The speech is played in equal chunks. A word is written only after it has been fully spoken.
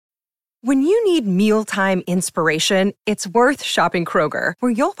When you need mealtime inspiration, it's worth shopping Kroger,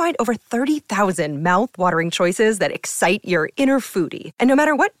 where you'll find over 30,000 mouth-watering choices that excite your inner foodie. And no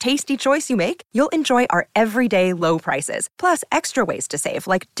matter what tasty choice you make, you'll enjoy our everyday low prices, plus extra ways to save,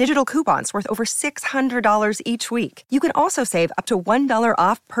 like digital coupons worth over $600 each week. You can also save up to $1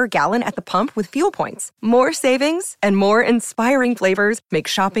 off per gallon at the pump with fuel points. More savings and more inspiring flavors make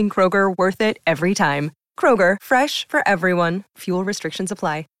shopping Kroger worth it every time. Kroger, fresh for everyone. Fuel restrictions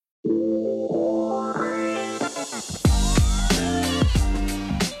apply.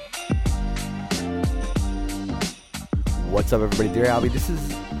 What's up, everybody? Dear Albie,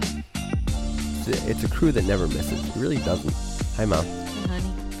 it's a crew that never misses. It really doesn't. Hi, Mom. Hey,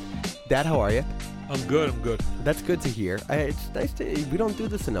 honey. Dad, how are you? I'm good. That's good to hear. It's nice we don't do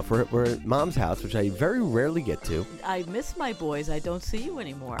this enough. We're at Mom's house, which I very rarely get to. I miss my boys. I don't see you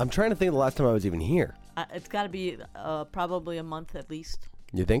anymore. I'm trying to think of the last time I was even here. It's got to be probably a month at least.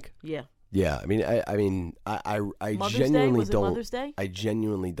 You think? Yeah. Yeah. I mean, I Mother's genuinely Day? Was don't. It Mother's Day? I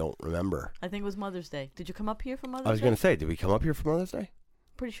genuinely don't remember. I think it was Mother's Day. Did you come up here for Mother's Day? I was going to say, did we come up here for Mother's Day?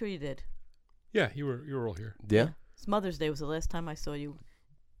 Pretty sure you did. Yeah, you were all here. Yeah. It's Mother's Day was the last time I saw you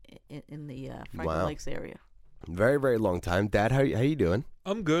in the Franklin Wow. Lakes area. Very, very long time. Dad, how you doing?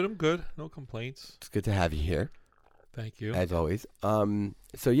 I'm good. No complaints. It's good to have you here, Thank you. as always.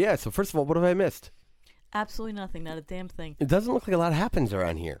 So first of all, what have I missed? Absolutely nothing. Not a damn thing. It doesn't look like a lot happens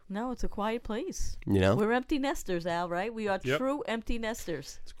around here. No, it's a quiet place. You know? We're empty nesters, Al, right? We are Yep. true empty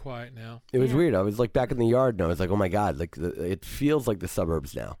nesters. It's quiet now. It was Yeah. weird. I was like back in the yard and I was like, oh my God, like it feels like the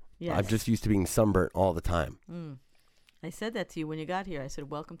suburbs now. Yes. I'm just used to being sunburnt all the time. I said that to you when you got here. I said,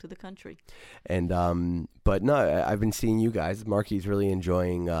 welcome to the country. And, but no, I've been seeing you guys. Marky's really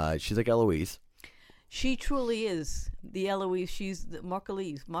enjoying, she's like Eloise. She truly is the Eloise. She's the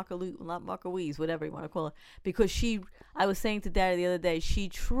Marcolise, not Marcoise, whatever you want to call her. Because I was saying to Daddy the other day, she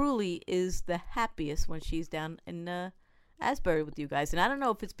truly is the happiest when she's down in Asbury with you guys. And I don't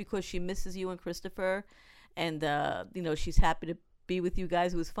know if it's because she misses you and Christopher, and she's happy to be with you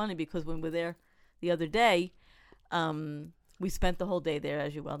guys. It was funny because when we were there the other day, we spent the whole day there,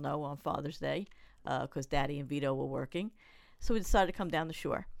 as you well know, on Father's Day, because Daddy and Vito were working. So we decided to come down the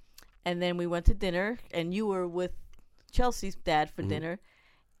shore. And then we went to dinner, and you were with Chelsea's dad for dinner.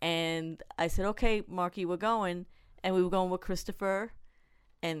 And I said, okay, Marky, we're going. And we were going with Christopher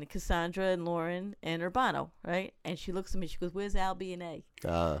and Cassandra and Lauren and Urbano, right? And she looks at me, she goes, where's Albie and A?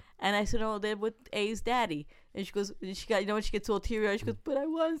 And I said, oh, they're with A's daddy. And she goes, when she gets all teary-eyed, she goes, but I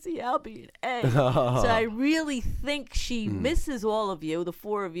want to see Albie and A. So I really think she misses all of you, the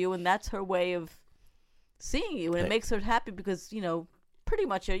four of you, and that's her way of seeing you. And it makes her happy because, pretty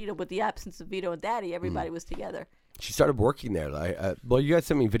much, with the absence of Vito and Daddy, everybody was together. She started working there. Well, you guys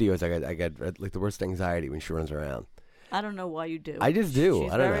sent me videos. I get like the worst anxiety when she runs around. I don't know why you do. I just do.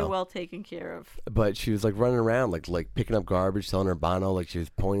 She's I don't very know. well taken care of. But she was like running around, like picking up garbage, telling Urbano, like she was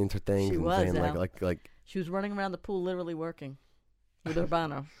pointing to things She and was, saying Al. like. She was running around the pool, literally working with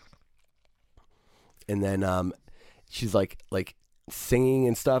Urbano. And then she's like singing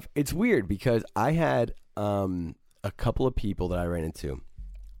and stuff. It's weird because I had a couple of people that I ran into.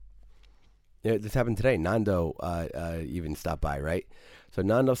 Yeah, this happened today. Nando even stopped by, right? So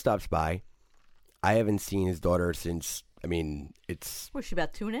Nando stops by. I haven't seen his daughter since. I mean, it's. Was she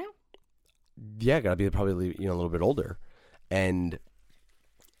about 2 now? Yeah, gotta be probably a little bit older, and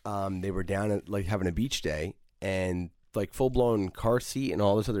they were down at like having a beach day and like full blown car seat and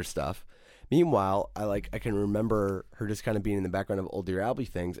all this other stuff. Meanwhile, I can remember her just kind of being in the background of old Dear Albie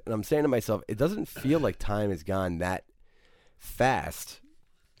things, and I'm saying to myself, it doesn't feel like time has gone that fast.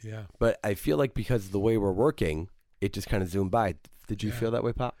 Yeah. But I feel like because of the way we're working, it just kind of zoomed by. Did you feel that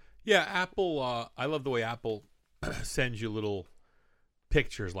way, Pop? Yeah, Apple, I love the way Apple sends you little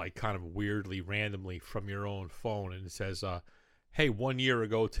pictures, like kind of weirdly, randomly from your own phone. And it says, hey, 1 year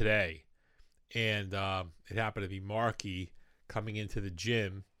ago today. And it happened to be Marky coming into the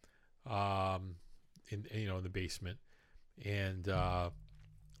gym in the basement. And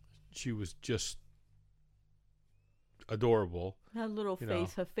she was just adorable. Her little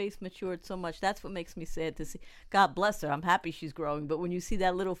face, her face matured so much. That's what makes me sad to see. God bless her. I'm happy she's growing. But when you see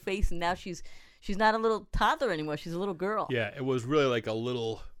that little face and now she's not a little toddler anymore. She's a little girl. Yeah, it was really like a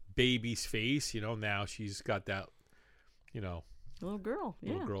little baby's face. Now she's got that, Little girl.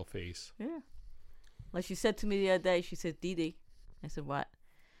 Yeah. little girl face. Yeah. Like she said to me the other day, she said, Dee. I said, what?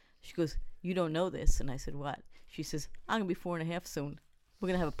 She goes, you don't know this. And I said, what? She says, I'm going to be 4.5 soon. We're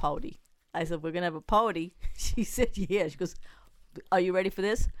going to have a party. I said, we're going to have a party. She said, yeah. She goes, are you ready for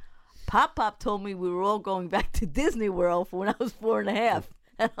this? Pop told me we were all going back to Disney World for when I was 4.5.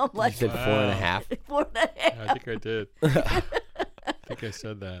 And I'm like, You said 4.5? 4.5. Yeah, I think I did. I think I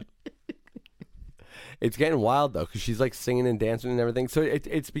said that. It's getting wild though, because she's like singing and dancing and everything. So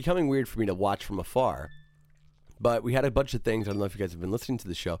it's becoming weird for me to watch from afar. But we had a bunch of things. I don't know if you guys have been listening to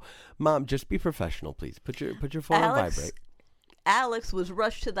the show. Mom, just be professional, please. Put your phone on vibrate. Alex was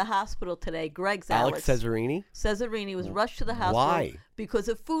rushed to the hospital today. Greg's Alex. Cesarini? Cesarini was rushed to the hospital. Why? Because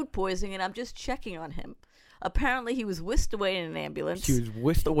of food poisoning, and I'm just checking on him. Apparently, he was whisked away in an ambulance. He was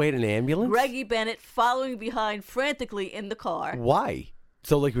whisked away in an ambulance? Greggy Bennett following behind frantically in the car. Why?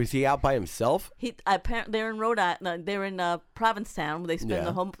 So, like, was he out by himself? Apparently, they're in Rhode Island. They're in Provincetown, where they spend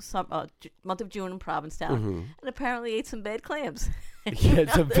the whole month of June in Provincetown, and apparently ate some bad clams. He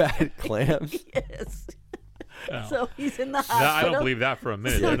had some bad clams? Yes. No. So he's in the No, hospital. I don't believe that for a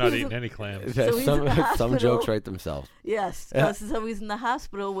minute. So They're not he's eating any clams. So he's in the some hospital. jokes write themselves. Yes. So he's in the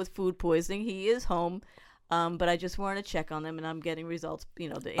hospital with food poisoning. He is home, but I just wanted to check on him, and I'm getting results. The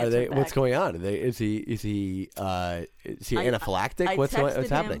answer back. What's going on? Is he anaphylactic? What's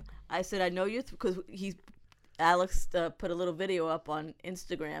happening? I said, I know you because Alex put a little video up on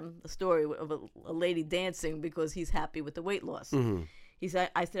Instagram, a story of a lady dancing because he's happy with the weight loss. Mm-hmm.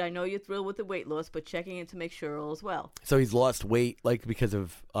 I said, I know you're thrilled with the weight loss, but checking in to make sure all is well. So he's lost weight, like because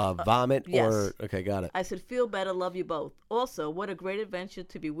of vomit, yes. or okay, got it. I said, feel better, love you both. Also, what a great adventure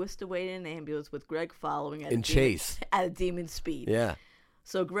to be whisked away in an ambulance with Greg following at a demon speed. Yeah.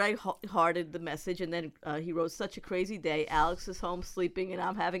 So Greg hearted the message, and then he wrote, such a crazy day. Alex is home sleeping, and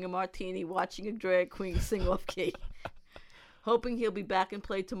I'm having a martini, watching a drag queen sing off key. Hoping he'll be back and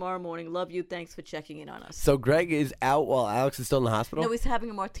play tomorrow morning. Love you. Thanks for checking in on us. So Greg is out while Alex is still in the hospital? No, he's having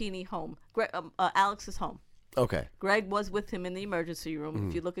a martini home. Alex is home. Okay. Greg was with him in the emergency room.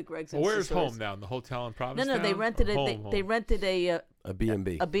 If you look at Greg's Well, where's Insta stories. home now? In the hotel in Provincetown? No, they rented They rented a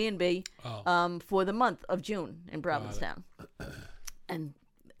B&B. A B&B for the month of June in Provincetown.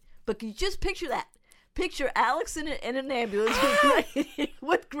 But can you just picture that? Picture Alex in an ambulance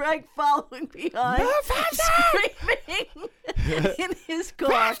with Greg following behind, screaming in his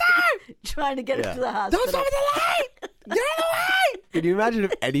car, trying to get him to the hospital. Don't stop the light! Get out of the way! Can you imagine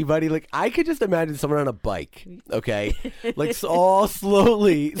if anybody, like, I could just imagine someone on a bike, okay? Like, all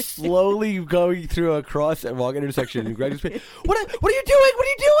slowly going through a cross and walking intersection, and Greg just being, what are you doing? What are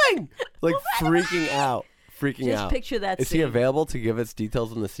you doing? Like, freaking out. Just picture that Is scene. he available to give us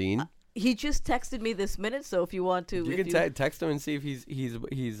details on the scene? He just texted me this minute, so if you want to, you can text him and see if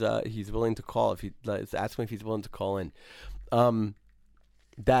he's willing to call. If he ask him if he's willing to call in.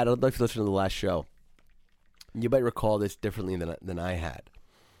 Dad, I'd like to listen to the last show. You might recall this differently than I had.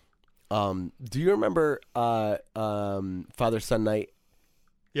 Do you remember Father Son Night?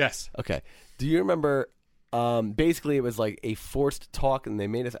 Yes. Okay. Do you remember? Basically, it was like a forced talk, and they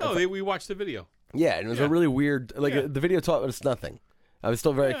made us. Oh, we watched the video. Yeah, and it was a really weird. Like the video taught us nothing. I was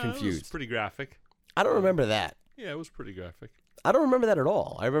still very It confused. was pretty graphic. I don't remember that. Yeah, it was pretty graphic. I don't remember that at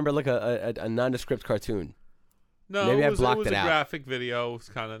all. I remember like a nondescript cartoon. No, Maybe it was I blocked a it out. Graphic video. It was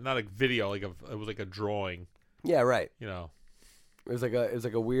kind of not a video, it was like a drawing. Yeah, right. You know, It was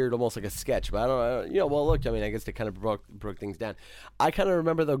like a weird, almost like a sketch. But I don't. Well, look. I mean, I guess they kind of broke things down. I kind of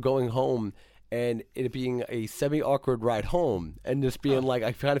remember though going home and it being a semi-awkward ride home, and just being like,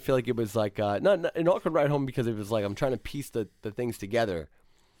 I kind of feel like it was like not an awkward ride home because it was like I'm trying to piece the things together.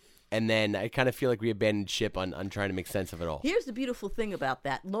 And then I kind of feel like we abandoned ship on trying to make sense of it all. Here's the beautiful thing about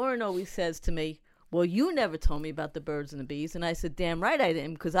that. Lauren always says to me, well, you never told me about the birds and the bees. And I said, damn right I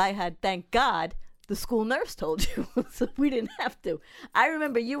didn't, because I had, thank God, the school nurse told you. So we didn't have to. I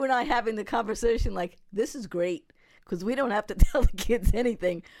remember you and I having the conversation like, this is great, because we don't have to tell the kids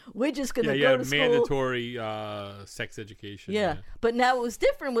anything. We're just going to go to school. mandatory sex education. Yeah, but now it was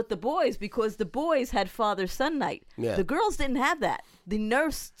different with the boys because the boys had father-son night. Yeah. The girls didn't have that. The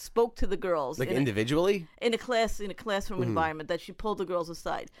nurse spoke to the girls Like individually? in a classroom environment that she pulled the girls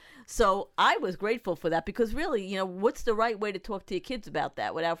aside. So I was grateful for that because really, what's the right way to talk to your kids about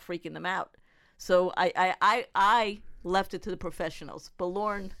that without freaking them out? So I left it to the professionals. But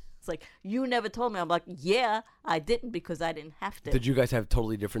Lauren, it's like, you never told me. I'm like, yeah, I didn't because I didn't have to. Did you guys have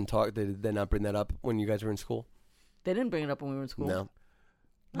totally different talk? Did they not bring that up when you guys were in school? They didn't bring it up when we were in school. No.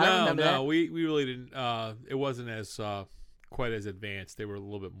 I remember that. we really didn't. It wasn't as quite as advanced. They were a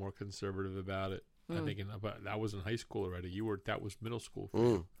little bit more conservative about it. I think but that was in high school already. That was middle school.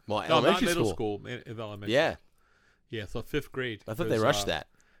 Well, No, elementary not middle school. in elementary. Yeah. Yeah, so 5th grade. I thought they rushed that.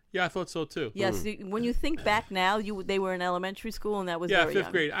 Yeah, I thought so too. Yes, when you think back now, they were in elementary school, and that was very 5th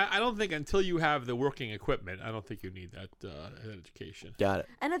young. grade. I don't think until you have the working equipment, I don't think you need that education. Got it.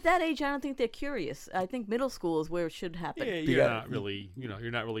 And at that age, I don't think they're curious. I think middle school is where it should happen. Yeah, you're not really,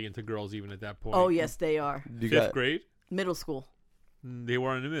 you're not really into girls even at that point. Oh, yes, they are. 5th grade? Middle school. They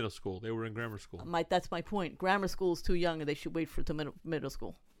weren't in middle school. They were in grammar school. That's my point. Grammar school is too young, and they should wait for to middle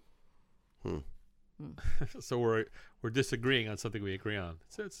school. So we're disagreeing on something we agree on.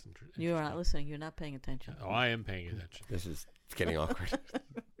 It's You're not listening. You're not paying attention. Oh, I am paying attention. It's getting awkward.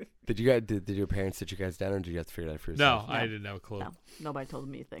 Did your parents sit you guys down, or did you have to figure it out for No, yourself? I didn't have a clue. No, nobody told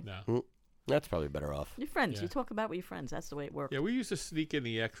me anything. No. That's probably better off. Your friends. Yeah. You talk about with your friends. That's the way it works. Yeah, we used to sneak in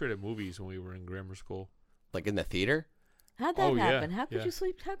the X-rated movies when we were in grammar school. Like in the theater? How'd that Oh, yeah, happen? How could yeah. you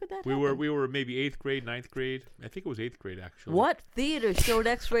sleep? How could that We happen? were maybe 8th grade, 9th grade. I think it was 8th grade actually. What theater showed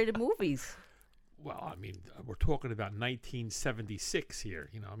X-rated movies? Well, I mean, we're talking about 1976 here.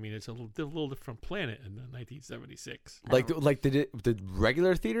 You know, I mean, it's a little different planet in 1976. Like did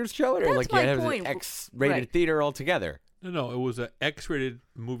regular theaters show it, or That's like my you have an point. X-rated Right. theater altogether? No, it was an X-rated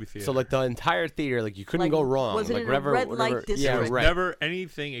movie theater. So like the entire theater, like you couldn't Like, go wrong. was it like in a whatever, red light whatever. district? Yeah, there was right, never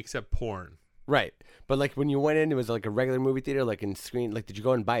anything except porn. right. But like when you went in, it was like a regular movie theater, like in screen. Like, did you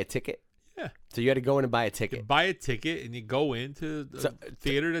go and buy a ticket? Yeah. So you had to go in and buy a You ticket. buy a ticket and you go into the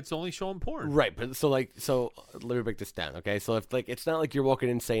theater that's only showing porn. Right, but so let me break this down, okay? So if like it's not like you're walking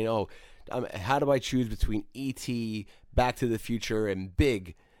in saying, "Oh, how do I choose between E.T., Back to the Future, and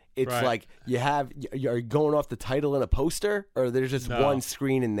Big?" It's Right. like you're going off the title in a poster, or there's just No. one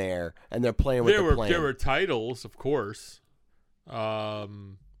screen in there and they're playing with the plan. There were titles, of course,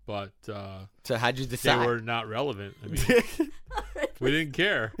 but So how'd you they decide? were not relevant. I mean, we didn't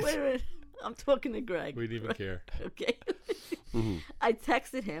care. Wait a minute. I'm talking to Greg. We didn't even care. Okay. I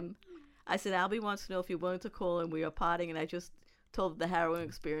texted him. I said, Albie wants to know if you're willing to call and we are potting, and I just told him the harrowing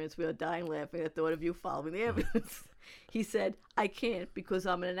experience. We are dying laughing at the thought of you following the ambulance. He said, I can't because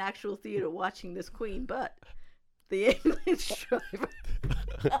I'm in an actual theater watching this queen, but the ambulance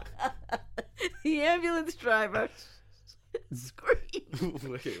driver screamed.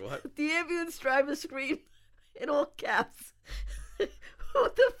 Wait, what? The ambulance driver screamed in all caps. Who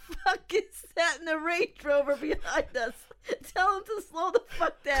the fuck is that in the Range Rover behind us? Tell him to slow the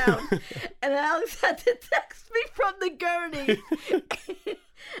fuck down. And Alex had to text me from the gurney.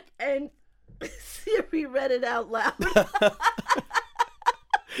 And Siri read it out loud.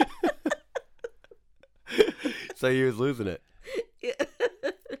 So he was losing it.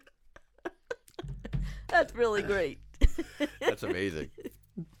 That's really great. That's amazing.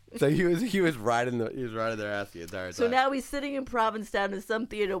 So he was riding their ass the entire time. So now he's sitting in Provincetown in some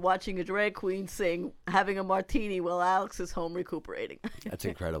theater watching a drag queen sing, having a martini while Alex is home recuperating. That's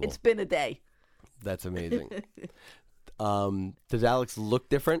incredible. It's been a day. That's amazing. Does Alex look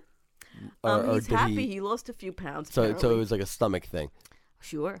different? Or He's did happy. He lost a few pounds. So it apparently. was like a stomach thing.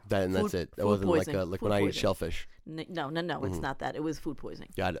 Sure. And that's it. It wasn't like poisoning. like Food when I eat poisoning. shellfish. No, it's not that. It was food poisoning.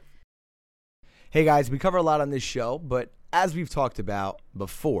 Got it. Hey guys, we cover a lot on this show, but as we've talked about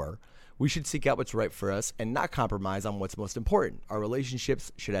before, we should seek out what's right for us and not compromise on what's most important. Our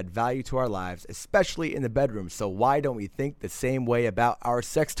relationships should add value to our lives, especially in the bedroom. So why don't we think the same way about our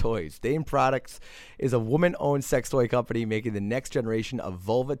sex toys? Dame Products is a woman-owned sex toy company making the next generation of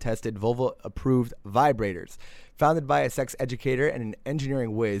vulva-tested, vulva-approved vibrators. Founded by a sex educator and an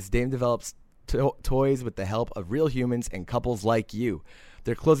engineering whiz, Dame develops toys with the help of real humans and couples like you.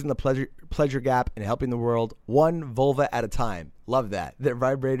 They're closing the pleasure gap and helping the world one vulva at a time. Love that. Their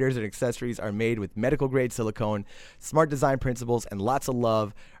vibrators and accessories are made with medical-grade silicone, smart design principles, and lots of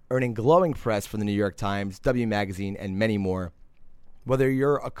love, earning glowing press from the New York Times, W Magazine, and many more. Whether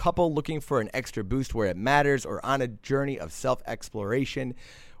you're a couple looking for an extra boost where it matters or on a journey of self-exploration,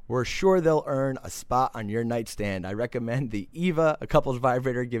 we're sure they'll earn a spot on your nightstand. I recommend the Eva, a couple's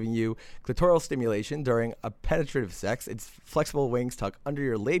vibrator, giving you clitoral stimulation during a penetrative sex. Its flexible wings tuck under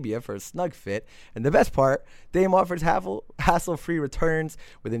your labia for a snug fit. And the best part, Dame offers hassle-free returns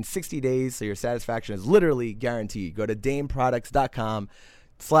within 60 days, so your satisfaction is literally guaranteed. Go to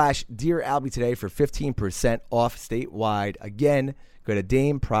dameproducts.com/DearAlbie today for 15% off statewide. Again, go to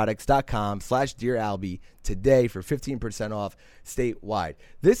dameproducts.com/DearAlbie today for 15% off statewide.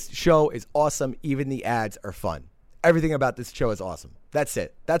 This show is awesome. Even the ads are fun. Everything about this show is awesome. That's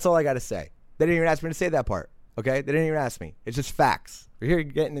it. That's all I got to say. They didn't even ask me to say that part, okay? They didn't even ask me. It's just facts. We're here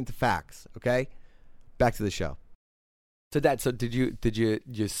getting into facts, okay? Back to the show. So Dad, did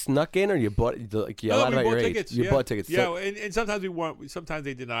you snuck in, or you bought like you No, lied we about bought your tickets. age? You bought tickets. Yeah, So- and sometimes we weren't. Sometimes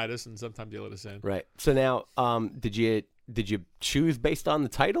they denied us, and sometimes they let us in. right. So now, did you choose based on the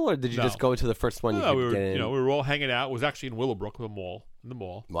title, or did you No. just go to the first one you No, could we were, get in? we were all hanging out. It was actually in Willowbrook, in the mall.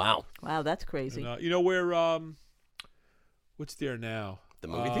 Wow. Wow, that's crazy. And, you know where? What's there now? The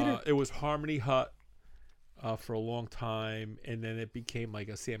movie theater? It was Harmony Hut for a long time, and then it became like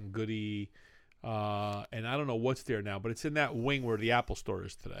a Sam Goody. And I don't know what's there now, but it's in that wing where the Apple Store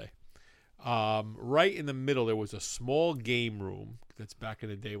is today. Right in the middle, there was a small game room. That's back in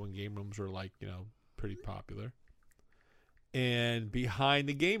the day when game rooms were pretty popular. And behind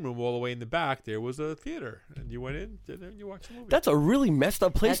the game room, all the way in the back, there was a theater, and you went in and you watched the movie. That's a really messed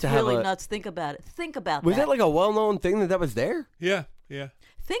up place That's to have. really nuts. Think about it. Think about Was that. that like a well-known thing that was there? Yeah.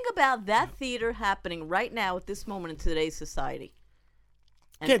 Think about that theater happening right now at this moment in today's society.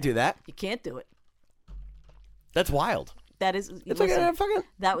 And Can't do that. You can't do it. That's wild. That is. It's like a fucking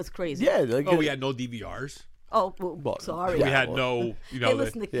That was crazy. yeah. Like Oh, we had no DVRs. Oh, well, sorry. yeah. We had well- no, Hey,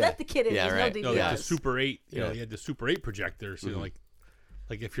 listen, let the kid in. Yeah, There's right. no no, DVRs. like the Super 8. You know, Yeah. you had the Super 8 projectors. You know, like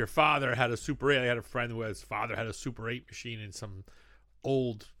if your father had a Super 8, I had a friend who his father had a Super 8 machine in some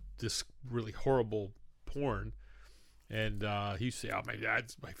old, this really horrible porn. And he used to say, "Oh,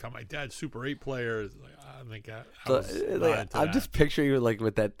 I found my dad's Super 8 player." Like, I think I So, was not like, into I'm that. just picturing you like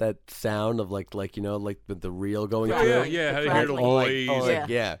with that sound of like you know like with the reel going Yeah, through. yeah. The I hear the crackling. noise, Like,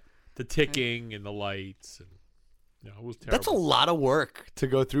 yeah. the ticking, and the lights, and it was terrible. That's a lot of work to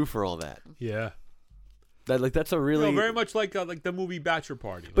go through for all that. Yeah, That's a really very much like the movie Bachelor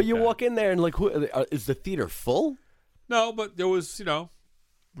Party. But like you that. walk in there and like, who is the theater full? No, but there was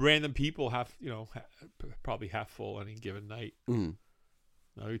random people probably half full any given night. Mm.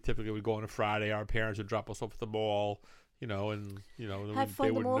 We typically would go on a Friday. Our parents would drop us off at the mall, and Have fun, they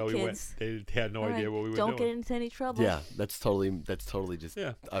the wouldn't mall know we went. kids. They had no All idea right, what we were Don't doing. get into any trouble. Yeah, that's totally just.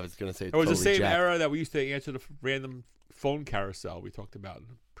 Yeah. I was gonna say It was the totally same jacked. era that we used to answer the random phone carousel we talked about in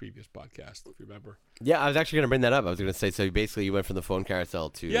the previous podcast, if you remember. Yeah, I was actually gonna bring that up. I was gonna say so. Basically, you went from the phone carousel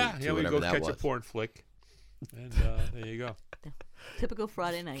to We whatever go that catch was. a porn flick, and there you go. Typical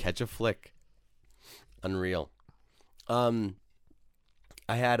Friday night. Catch a flick. Unreal.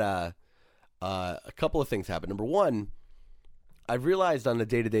 I had a couple of things happen. Number one, I realized on a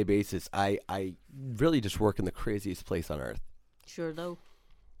day-to-day basis, I really just work in the craziest place on earth. Sure do.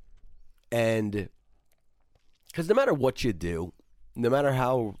 And because no matter what you do, no matter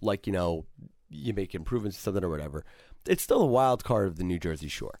how, you make improvements to something or whatever, it's still a wild card of the New Jersey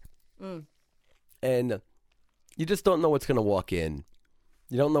Shore. Mm. And you just don't know what's going to walk in.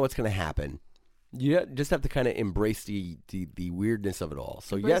 You don't know what's going to happen. You just have to kind of embrace the weirdness of it all.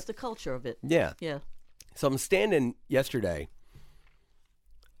 So Embrace yes, the culture of it. yeah. Yeah. So I'm standing yesterday,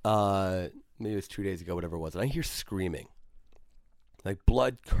 maybe it was 2 days ago, whatever it was, and I hear screaming, like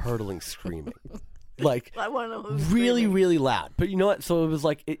blood-curdling screaming, like I want to know who's really, screaming. really loud. But you know what? So it was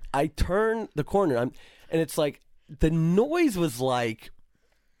like I turn the corner, and it's like the noise was like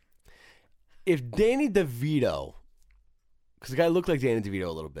if Danny DeVito, because the guy looked like Danny DeVito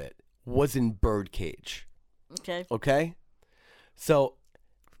a little bit, was in Birdcage. Okay. Okay, so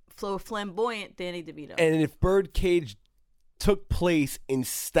Flamboyant Danny DeVito. and if Birdcage took place in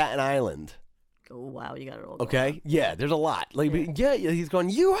Staten Island. Oh, wow. You got it all going Okay, on. yeah, there's a lot. Like, yeah, he's going.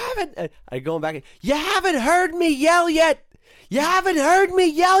 You haven't. I going back. You haven't heard me yell yet. You haven't heard me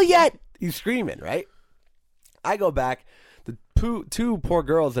yell yet. He's screaming, right? I go back. The two poor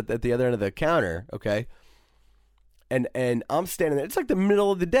girls at the other end of the counter. Okay, and I'm standing there. It's like the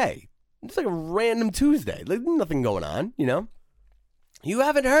middle of the day. It's like a random Tuesday. Like nothing going on. You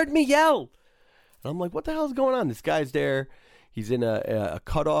haven't heard me yell. And I'm like, what the hell is going on? This guy's there. He's in a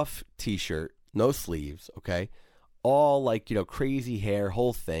cutoff T-shirt. No sleeves, okay? All crazy hair,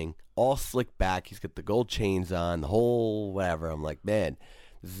 whole thing, all slicked back. He's got the gold chains on, the whole whatever. I'm like, man,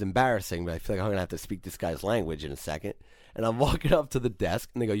 this is embarrassing, but I feel like I'm going to have to speak this guy's language in a second. And I'm walking up to the desk,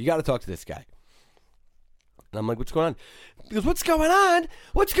 and they go, you got to talk to this guy. And I'm like, what's going on? He goes, what's going on?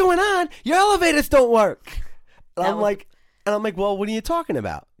 What's going on? Your elevators don't work. And I'm like, well, what are you talking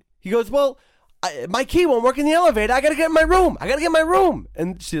about? He goes, well, my key won't work in the elevator. I got to get in my room.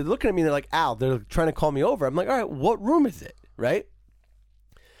 And she's looking at me. And they're like, Al, they're trying to call me over. I'm like, all right, what room is it? Right?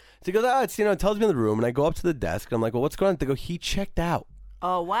 So he goes, it's, it tells me the room. And I go up to the desk. And I'm like, well, what's going on? They go, he checked out.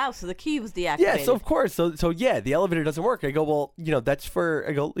 Oh, wow. So the key was deactivated. Yeah, so of course. So yeah, the elevator doesn't work. I go, well, that's for,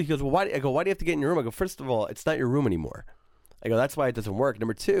 he goes, well, why do you have to get in your room? I go, first of all, it's not your room anymore. I go, that's why it doesn't work.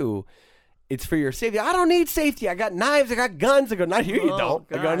 Number two, it's for your safety. I don't need safety. I got knives. I got guns. I go, not here you don't.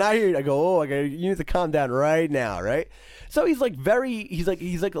 God. I go, not here. I go, you need to calm down right now, right? So he's like he's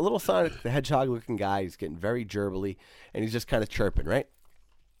like a little Sonic the Hedgehog looking guy. He's getting very gerbily, and he's just kind of chirping, right?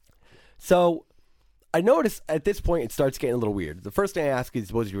 So I notice at this point it starts getting a little weird. The first thing I ask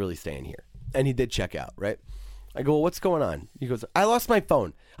is, was he really staying here? And he did check out, right? I go, well, what's going on? He goes, I lost my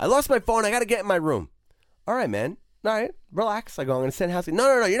phone. I got to get in my room. All right, man. All right, relax. I go, I'm going to send housekeeping.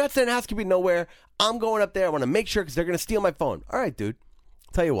 No, you're not sending housekeeping nowhere. I'm going up there. I want to make sure because they're going to steal my phone. All right, dude.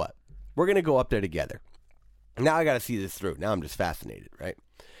 Tell you what, we're going to go up there together. Now I got to see this through. Now I'm just fascinated, right?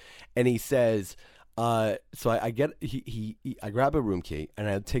 And he says, so I get, I grab a room key and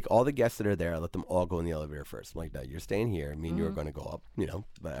I take all the guests that are there. I let them all go in the elevator first. I'm like, no, you're staying here. Me and you are going to go up,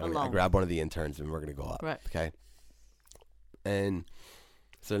 I grab one of the interns and we're going to go up. Right. Okay. And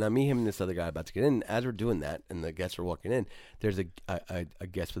so now me, him, and this other guy are about to get in. As we're doing that, and the guests are walking in, there's a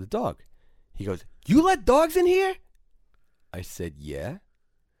guest with a dog. He goes, "You let dogs in here?" I said, "Yeah."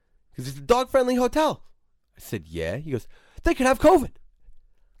 Because it's a dog-friendly hotel. I said, "Yeah." He goes, "They could have COVID."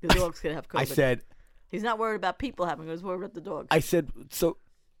 The dog's going to have COVID. I said, he's not worried about people having it. He's worried about the dog. I said, so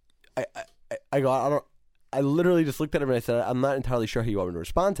I go, I literally just looked at him and I said, I'm not entirely sure how you want me to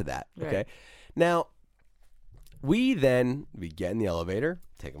respond to that. Right. Okay. Now, we get in the elevator,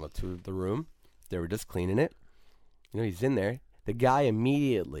 take him up to the room. They were just cleaning it. He's in there. The guy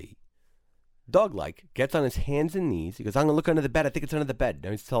immediately, dog-like, gets on his hands and knees. He goes, "I'm going to look under the bed. I think it's under the bed."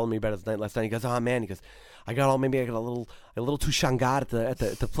 Now he's telling me about his night last night. He goes, "Oh, man." He goes, I got a little too shanghaied at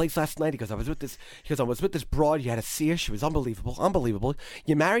the place last night. He goes, I was with this broad. You had to see her. She was unbelievable.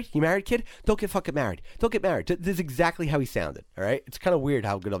 You married, kid? Don't get fucking married. Don't get married. This is exactly how he sounded, all right? It's kind of weird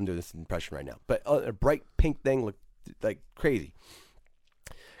how good I'm doing this impression right now. But a bright pink thing looked like crazy.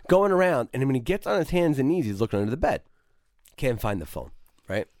 Going around, and when he gets on his hands and knees, he's looking under the bed. Can't find the phone,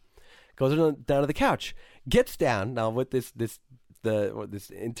 right? Goes down to the couch, gets down now with this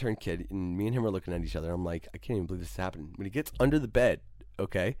intern kid, and me and him are looking at each other. I'm like, I can't even believe this is happening. When he gets under the bed,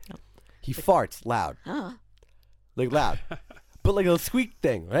 okay, he farts loud, like loud, but like a squeak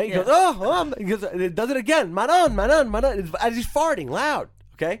thing, right? He goes, he goes, it does it again, manon, as he's farting loud,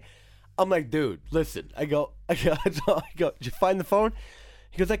 okay. I'm like, dude, listen. I go, did you find the phone?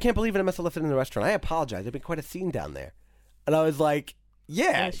 He goes, I can't believe it. I must have left it in the restaurant. I apologize. There's been quite a scene down there. And I was like,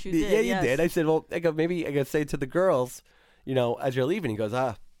 yeah, Yes, you did, you yes. did. I said, well, maybe I gotta say to the girls, as you're leaving. He goes,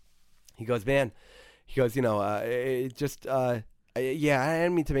 man. He goes, it just, I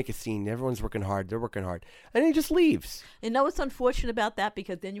didn't mean to make a scene. Everyone's working hard. They're working hard. And he just leaves. What's unfortunate about that?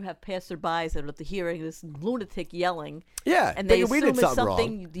 Because then you have passerbys that are at the hearing this lunatic yelling. Yeah, And they thinking we assume did it's something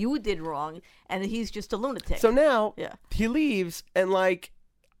something you did wrong, and he's just a lunatic. So now Yeah. he leaves, and like,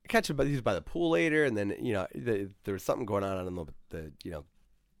 catch him, but he's by the pool later, and then there was something going on. I don't know, but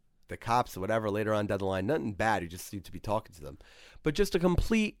the cops or whatever later on down the line. Nothing bad. He just seemed to be talking to them, but just a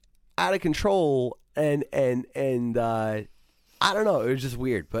complete out of control and I don't know. It was just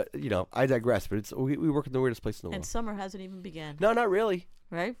weird, but I digress. But we work in the weirdest place in the world. And summer hasn't even begun. No, not really.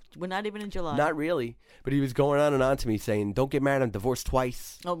 Right? We're not even in July. Not really. But he was going on and on to me saying, "Don't get married. I'm divorced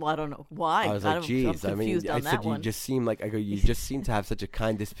twice." Oh, well, I don't know why. I was like, I'm "Geez." I mean, confused I on said, that "You one. just seem like you just seem to have such a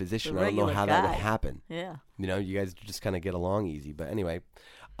kind disposition. I don't know regular how that would guy. happen. Yeah. You guys just kind of get along easy." But anyway,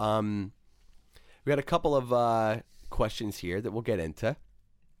 we got a couple of questions here that we'll get into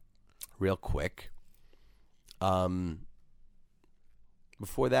real quick.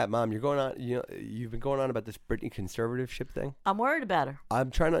 Before that, Mom, you're going on. You've been going on about this Britney conservatorship thing. I'm worried about her.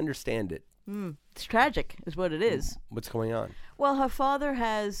 I'm trying to understand it. It's tragic, is what it is. What's going on? Well, her father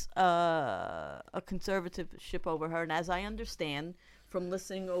has a conservatorship over her, and as I understand from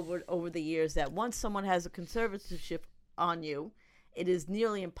listening over the years, that once someone has a conservatorship on you, it is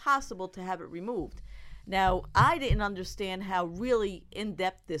nearly impossible to have it removed. Now, I didn't understand how really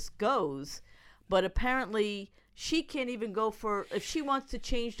in-depth this goes, but apparently she can't even go if she wants to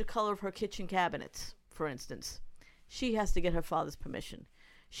change the color of her kitchen cabinets, for instance, she has to get her father's permission.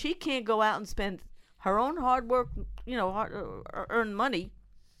 She can't go out and spend her own hard work, earn money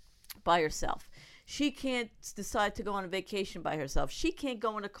by herself. She can't decide to go on a vacation by herself. She can't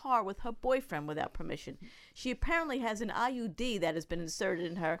go in a car with her boyfriend without permission. She apparently has an IUD that has been inserted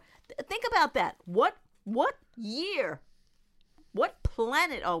in her. Think about that. What year? What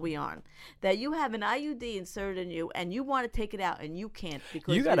planet are we on that you have an IUD inserted in you and you want to take it out and you can't?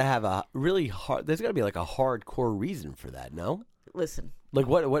 Because you got to have a really hard. There's got to be like a hardcore reason for that. No. Listen. Like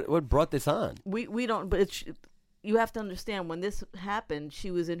what brought this on? We don't. But you have to understand, when this happened,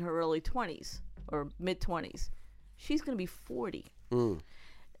 she was in her early 20s or mid 20s. She's going to be 40.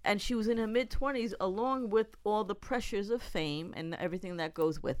 And she was in her mid 20s, along with all the pressures of fame and everything that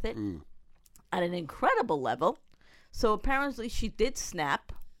goes with it, at an incredible level. So apparently she did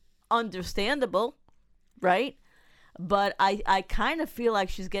snap. Understandable, right? But I kind of feel like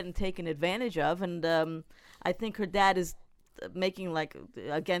she's getting taken advantage of, and I think her dad is making, like,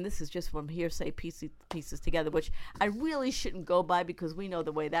 again, this is just from hearsay pieces together, which I really shouldn't go by because we know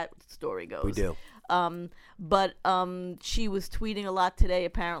the way that story goes. We do. But she was tweeting a lot today,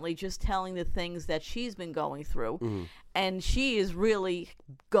 apparently, just telling the things that she's been going through. And she is really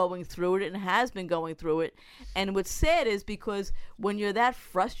going through it and has been going through it. And what's sad is because when you're that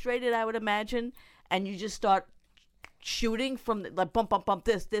frustrated, I would imagine, and you just start shooting from like bump,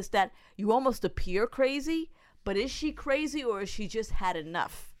 this, that, you almost appear crazy. But is she crazy, or is she just had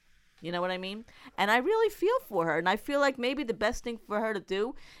enough? You know what I mean? And I really feel for her. And I feel like maybe the best thing for her to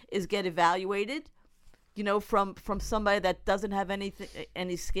do is get evaluated, from somebody that doesn't have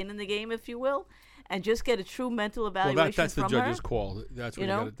any skin in the game, if you will, and just get a true mental evaluation Well, that's the from judge's her. call. That's where You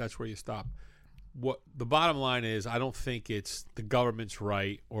know? that's where you stop. What the bottom line is, I don't think it's the government's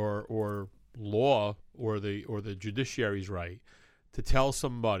right or law or the judiciary's right to tell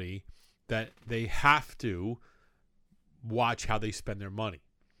somebody that they have to watch how they spend their money.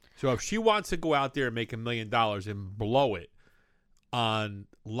 So if she wants to go out there and make $1 million and blow it on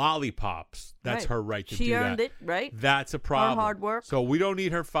lollipops, that's Right. her right to She do earned that. it, right? That's a problem. hard work. So we don't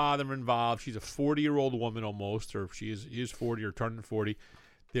need her father involved. She's a 40-year-old woman almost, or she is 40 or turning 40.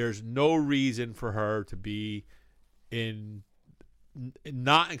 There's no reason for her to be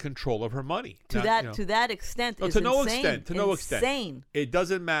not in control of her money. To that extent, No, is to no insane. extent. To no extent. Insane. It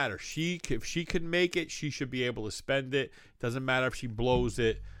doesn't matter. If she can make it, she should be able to spend it. Doesn't matter if she blows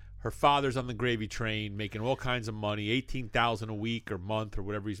it. Her father's on the gravy train, making all kinds of money. $18,000 a week or month or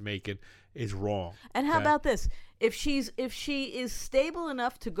whatever he's making is wrong. And how okay? about this? If she is stable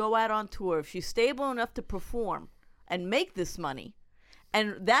enough to go out on tour, if she's stable enough to perform and make this money,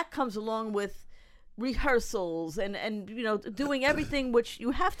 and that comes along with rehearsals and doing everything which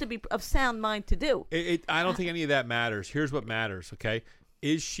you have to be of sound mind to do. I don't think any of that matters. Here's what matters, okay?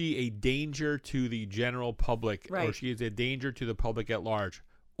 Is she a danger to the general public, or Right. she is a danger to the public at large?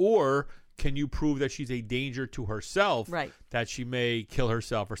 Or can you prove that she's a danger to herself, Right. that she may kill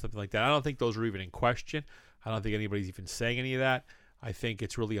herself or something like that? I don't think those are even in question. I don't think anybody's even saying any of that. I think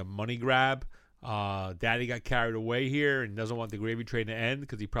it's really a money grab. Daddy got carried away here and doesn't want the gravy train to end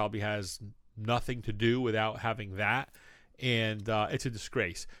because he probably has nothing to do without having that. And it's a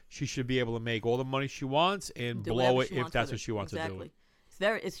disgrace. She should be able to make all the money she wants and Do blow whatever it she if wants that's with what it. she wants Exactly. to do.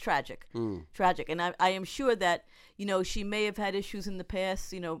 It's tragic. Tragic. And I am sure that, she may have had issues in the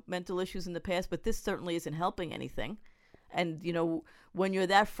past, mental issues in the past, but this certainly isn't helping anything. And, when you're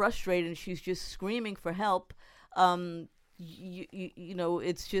that frustrated and she's just screaming for help,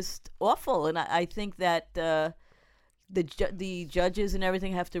 it's just awful. And I think that the judges and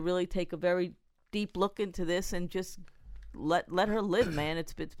everything have to really take a very deep look into this and just let her live, man.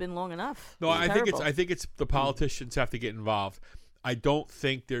 It's been long enough. No, It's I think it's the politicians have to get involved. I don't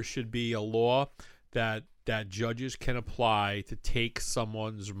think there should be a law that judges can apply to take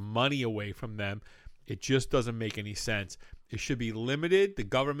someone's money away from them. It just doesn't make any sense. It should be limited. The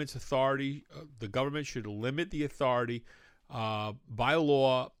government's authority, the government should limit the authority by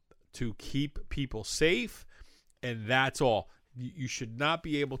law to keep people safe, and that's all. You should not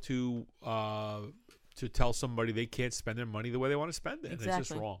be able to tell somebody they can't spend their money the way they want to spend it. Exactly. It's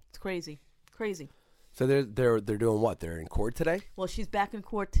just wrong. It's crazy. So they're doing what? They're in court today? Well, she's back in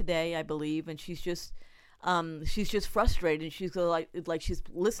court today, I believe, and she's just frustrated. And she's like she's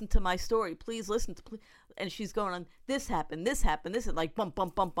listened to my story. Please listen to, and she's going on. This happened. This is like bump,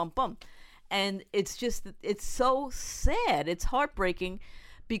 bump, bump, bump, bump, and it's so sad. It's heartbreaking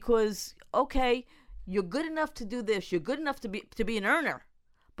because okay, you're good enough to do this. You're good enough to be an earner,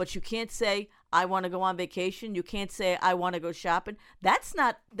 but you can't say I want to go on vacation. You can't say I want to go shopping. That's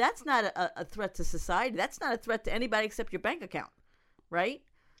not a threat to society. That's not a threat to anybody except your bank account, right?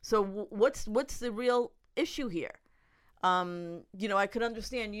 So what's the real issue here? I could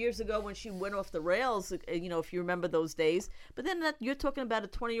understand years ago when she went off the rails, if you remember those days. But then you're talking about a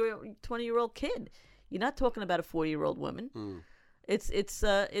 20-year-old kid. You're not talking about a 40-year-old woman. It's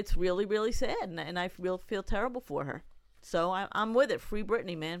really, really sad, and I feel terrible for her. So I'm with it. Free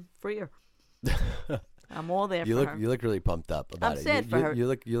Britney, man. Free her. I'm all there for her. You look really pumped up about it. I'm sad for her. You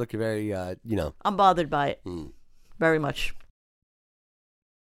look very I'm bothered by it. Very much.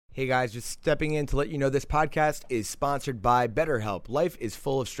 Hey guys, just stepping in to let you know this podcast is sponsored by BetterHelp. Life is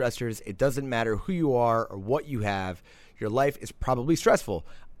full of stressors. It doesn't matter who you are or what you have. Your life is probably stressful.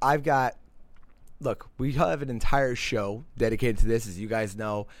 Look, we have an entire show dedicated to this. As you guys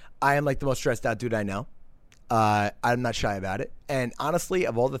know, I am like the most stressed out dude I know. I'm not shy about it. And honestly,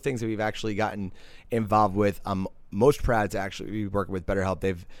 of all the things that we've actually gotten involved with, I'm most proud to actually be working with BetterHelp.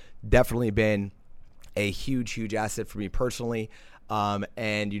 They've definitely been a huge, huge asset for me personally.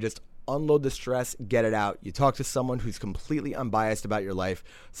 And you just unload the stress, get it out. You talk to someone who's completely unbiased about your life,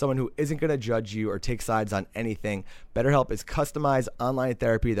 someone who isn't going to judge you or take sides on anything. BetterHelp is customized online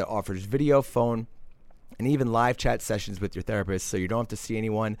therapy that offers video, phone, and even live chat sessions with your therapist, so you don't have to see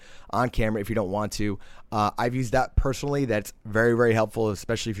anyone on camera if you don't want to. I've used that personally. That's very, very helpful,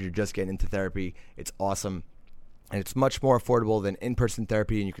 especially if you're just getting into therapy. It's awesome. And it's much more affordable than in-person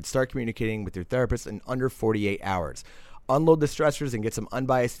therapy, and you can start communicating with your therapist in under 48 hours. Unload the stressors and get some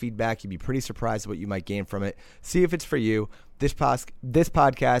unbiased feedback. You'd be pretty surprised at what you might gain from it. See if it's for you. This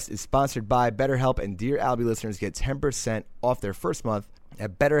podcast is sponsored by BetterHelp, and Dear Albie listeners get 10% off their first month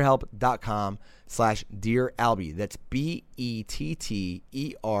at betterhelp.com/DearAlbie. That's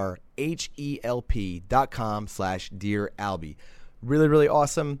BetterHelp.com/DearAlbie. Really, really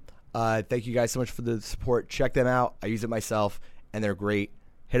awesome. Thank you guys so much for the support. Check them out. I use it myself, and they're great.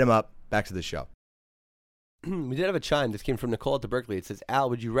 Hit them up. Back to the show. We did have a chime. This came from Nicole at the Berkeley. It says, Al,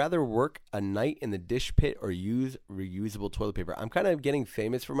 would you rather work a night in the dish pit or use reusable toilet paper? I'm kind of getting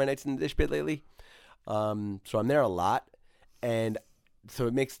famous for my nights in the dish pit lately. So I'm there a lot. And so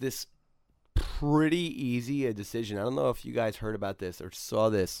it makes this pretty easy a decision. I don't know if you guys heard about this or saw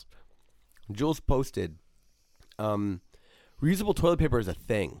this. Jules posted, reusable toilet paper is a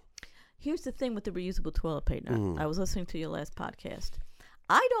thing. Here's the thing with the reusable toilet paper. I was listening to your last podcast.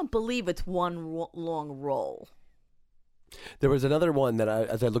 I don't believe it's one long roll. There was another one that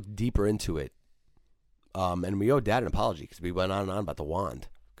as I looked deeper into it, and we owe Dad an apology because we went on and on about the wand.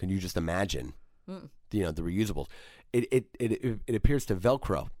 Can you just imagine, the reusables? It appears to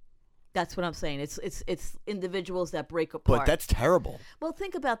Velcro. That's what I'm saying. It's individuals that break apart. But that's terrible. Well,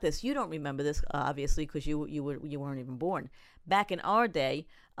 think about this. You don't remember this, obviously, because you weren't even born. Back in our day,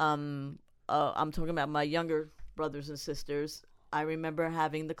 I'm talking about my younger brothers and sisters. I remember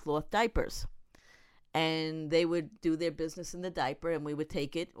having the cloth diapers, and they would do their business in the diaper, and we would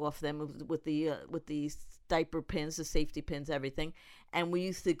take it off them with the diaper pins, the safety pins, everything, and we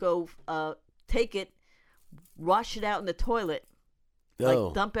used to go take it, wash it out in the toilet,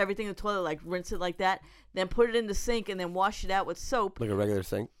 like dump everything in the toilet, like rinse it like that, then put it in the sink, and then wash it out with soap, like a regular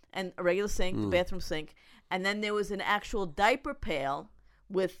sink, and a regular sink, the bathroom sink, and then there was an actual diaper pail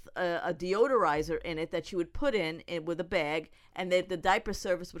with a deodorizer in it that you would put in with a bag, and the diaper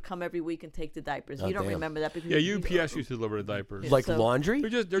service would come every week and take the diapers. You don't remember that because UPS used to deliver the diapers. like laundry.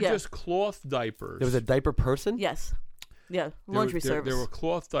 They're just cloth diapers. There was a diaper person. Yes, laundry service. There were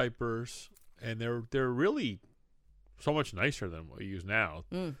cloth diapers, and they're really so much nicer than what we use now.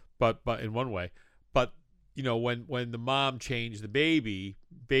 But in one way, but when the mom changed the baby,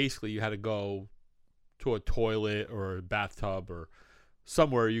 basically you had to go to a toilet or a bathtub or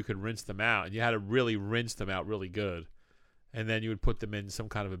somewhere you could rinse them out, and you had to really rinse them out really good, and then you would put them in some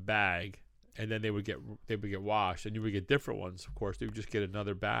kind of a bag, and then they would get washed, and you would get different ones. Of course, they would just get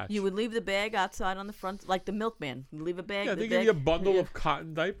another batch. You would leave the bag outside on the front, like the milkman. You leave a bag. Yeah, they give you a bundle of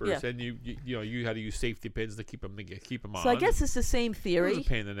cotton diapers, and you had to use safety pins to keep them on. So I guess it's the same theory. It was a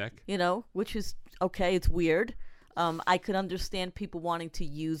pain in the neck, which is okay. It's weird. I could understand people wanting to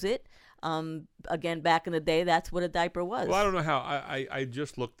use it. Again, back in the day, that's what a diaper was. Well, I don't know how. I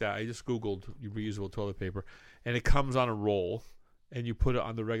just Googled reusable toilet paper, and it comes on a roll, and you put it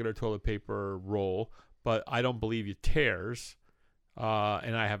on the regular toilet paper roll, but I don't believe it tears,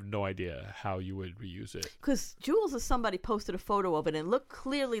 and I have no idea how you would reuse it. Because Jules or somebody posted a photo of it, and it looked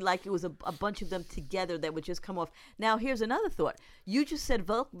clearly like it was a bunch of them together that would just come off. Now, here's another thought. You just said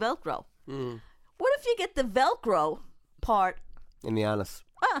Velcro. What if you get the Velcro part in the anus?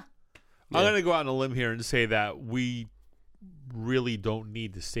 I'm going to go out on a limb here and say that we really don't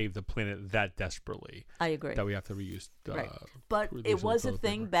need to save the planet that desperately. I agree. That we have to reuse. Right. But it was a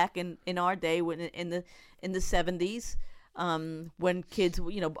thing back in our day when in the 70s when kids,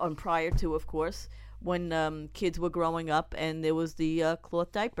 and prior to, of course, when kids were growing up, and there was the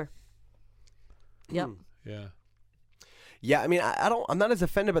cloth diaper. Yep. Yeah. Yeah, I mean, I'm not as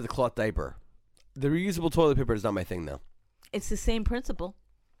offended by the cloth diaper. The reusable toilet paper is not my thing, though. It's the same principle.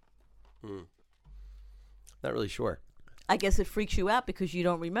 Not really sure. I guess it freaks you out because you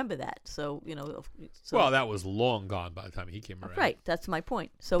don't remember that. So, well, that was long gone by the time he came around. Right. That's my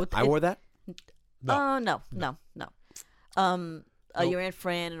point. So I wore that? No. No. Your Aunt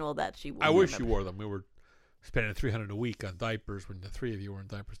Fran and all that. I wish you wore them. We were spending $300 a week on diapers when the three of you were in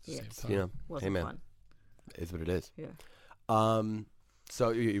diapers at the same time. Yeah. Wasn't fun. It's what it is. Yeah. So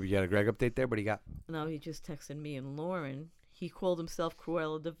you got a Greg update there? What do you got? No, he just texted me and Lauren. He called himself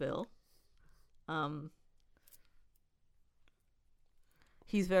Cruella de Vil.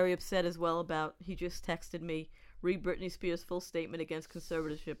 He's very upset as well he just texted me, read Britney Spears' full statement against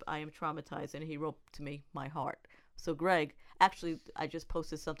conservatorship. I am traumatized. And he wrote to me, my heart. So Greg, actually, I just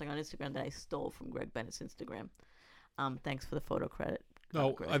posted something on Instagram that I stole from Greg Bennett's Instagram. Thanks for the photo credit.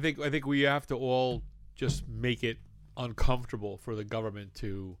 No, Greg. I think we have to all just make it uncomfortable for the government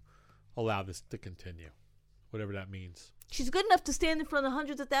to allow this to continue, whatever that means. She's good enough to stand in front of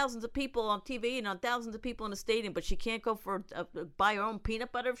hundreds of thousands of people on TV and on thousands of people in a stadium, but she can't go buy her own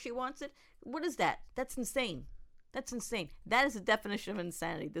peanut butter if she wants it? What is that? That's insane. That's insane. That is the definition of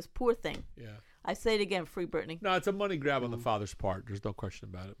insanity. This poor thing. Yeah. I say it again, free Britney. No, it's a money grab on the father's part. There's no question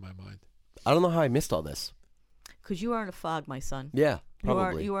about it in my mind. I don't know how I missed all this. Because you are in a fog, my son. Yeah.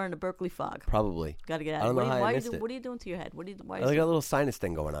 Probably. You are in a Berkeley fog. Probably. Got to get out. I don't know how I missed it. What are you doing to your head? What I got a little sinus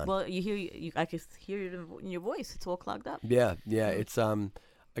thing going on. Well, I can hear it in your voice. It's all clogged up. Yeah. It's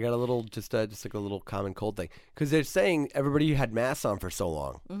I got a little just like a little common cold thing because they're saying everybody had masks on for so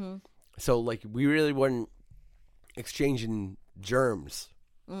long. Mm-hmm. So like we really weren't exchanging germs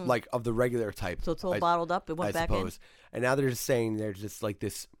like of the regular type. So it's all bottled up. It went back in. And now they're just saying there's just like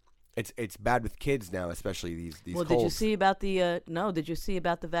this. It's bad with kids now, especially these Well, colds. did you see about the Did you see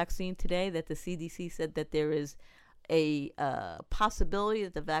about the vaccine today? That the CDC said that there is a possibility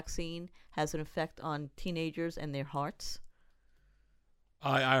that the vaccine has an effect on teenagers and their hearts.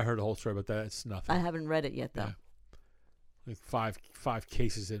 I heard the whole story about that. It's nothing. I haven't read it yet, though. Yeah. Like five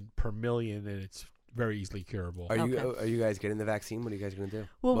cases per million, and it's very easily curable. Are you guys getting the vaccine? What are you guys going to do?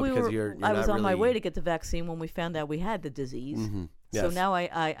 Well, because I was on my way to get the vaccine when we found out we had the disease. Mm-hmm. So Yes. now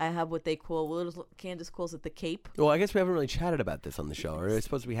I have what they call, Candace calls it the Cape. Well, I guess we haven't really chatted about this on the show, or I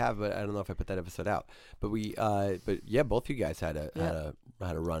suppose we have, but I don't know if I put that episode out. But both you guys had a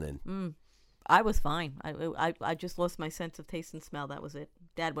run in. I was fine. I just lost my sense of taste and smell. That was it.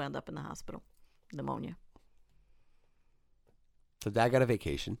 Dad wound up in the hospital, pneumonia. So Dad got a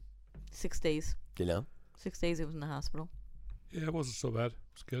vacation. 6 days. 6 days he was in the hospital. Yeah, it wasn't so bad. It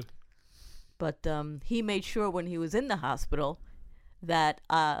was good. But he made sure when he was in the hospital that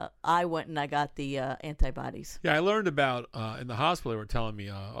I went and I got the antibodies. Yeah, I learned about in the hospital. They were telling me,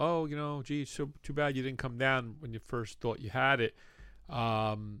 gee, so too bad you didn't come down when you first thought you had it.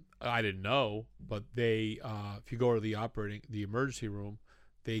 I didn't know, but they, if you go to the emergency room,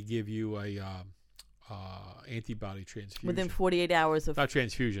 they give you a antibody transfusion Within 48 hours of not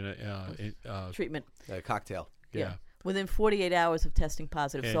transfusion, treatment. A cocktail. Yeah. Within 48 hours of testing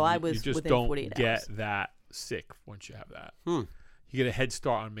positive. And so I was you just within don't 48 get hours. that sick once you have that. You get a head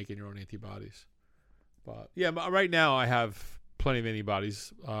start on making your own antibodies. But yeah, right now I have plenty of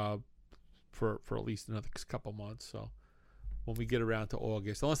antibodies for at least another couple months. So when we get around to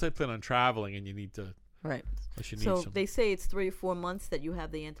August, unless I plan on traveling and you need to, right? Unless you need So some. they say it's 3 or 4 months that you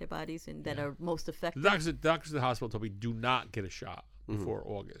have the antibodies and that are most effective. The doctors at the hospital told me do not get a shot before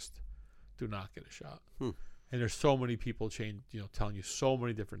August. Do not get a shot. And there's so many people telling you so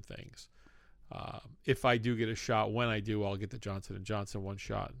many different things. If I do get a shot, when I do, I'll get the Johnson & Johnson 1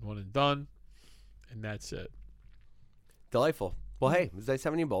 shot, 1 and done, and that's it. Delightful. Well, hey, it was nice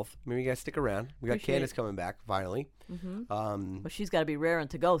having you both. Maybe you guys stick around. We got Appreciate Candace it. coming back finally. Well, she's got to be raring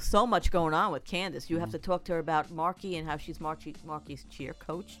to go. So much going on with Candace. You have to talk to her about Marky and how she's Marky's cheer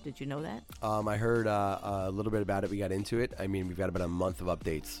coach. Did you know that? I heard a little bit about it. We got into it. I mean, we've got about a month of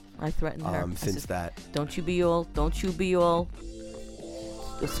updates. I threatened her. I Since said, that. Don't you be all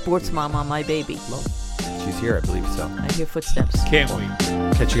the sports mom on my baby. Well, she's here, I believe so. I hear footsteps. Can't wait.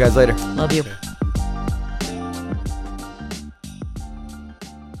 Catch you guys later. Love you. Okay.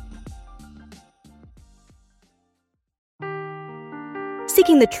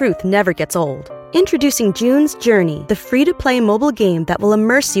 Seeking the truth never gets old. Introducing June's Journey, the free-to-play mobile game that will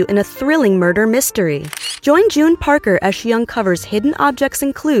immerse you in a thrilling murder mystery. Join June Parker as she uncovers hidden objects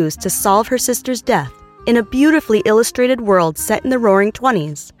and clues to solve her sister's death in a beautifully illustrated world set in the Roaring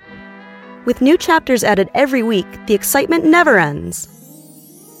 '20s. With new chapters added every week, the excitement never ends.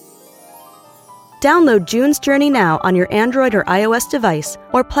 Download June's Journey now on your Android or iOS device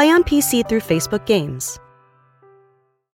or play on PC through Facebook Games.